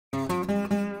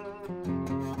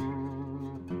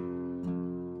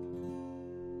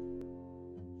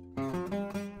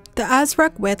The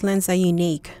Azraq wetlands are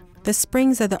unique. The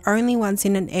springs are the only ones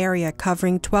in an area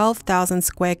covering 12,000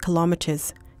 square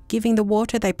kilometers, giving the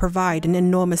water they provide an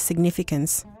enormous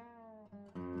significance.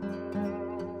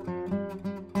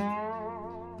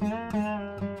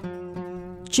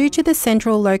 Due to the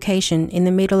central location in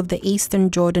the middle of the eastern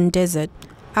Jordan Desert,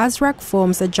 Azraq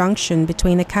forms a junction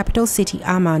between the capital city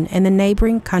Amman and the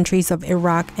neighbouring countries of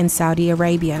Iraq and Saudi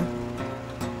Arabia.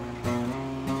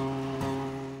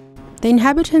 The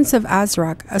inhabitants of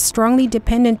Azraq are strongly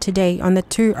dependent today on the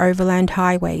two overland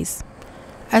highways.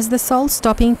 As the sole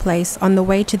stopping place on the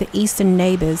way to the eastern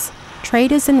neighbours,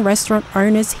 traders and restaurant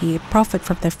owners here profit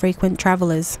from the frequent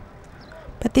travellers.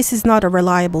 But this is not a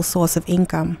reliable source of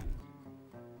income.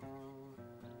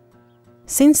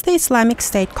 Since the Islamic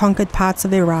State conquered parts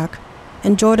of Iraq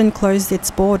and Jordan closed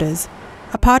its borders,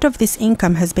 a part of this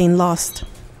income has been lost.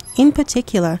 In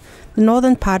particular, the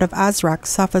northern part of Azraq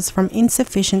suffers from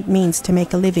insufficient means to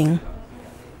make a living.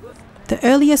 The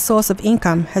earlier source of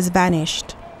income has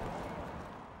vanished.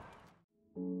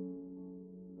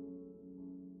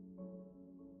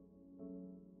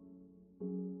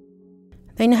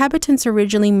 The inhabitants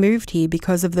originally moved here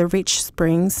because of the rich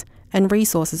springs and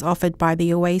resources offered by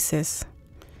the oasis.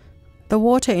 The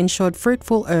water ensured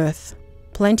fruitful earth,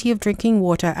 plenty of drinking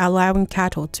water allowing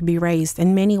cattle to be raised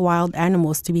and many wild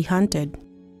animals to be hunted.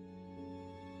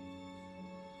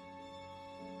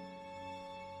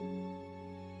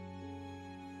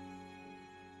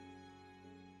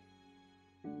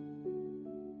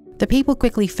 The people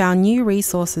quickly found new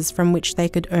resources from which they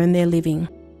could earn their living.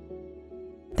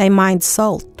 They mined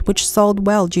salt, which sold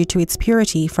well due to its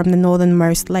purity from the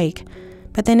northernmost lake,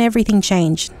 but then everything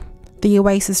changed. The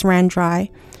oasis ran dry,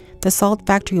 the salt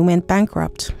factory went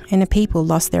bankrupt, and the people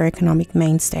lost their economic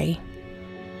mainstay.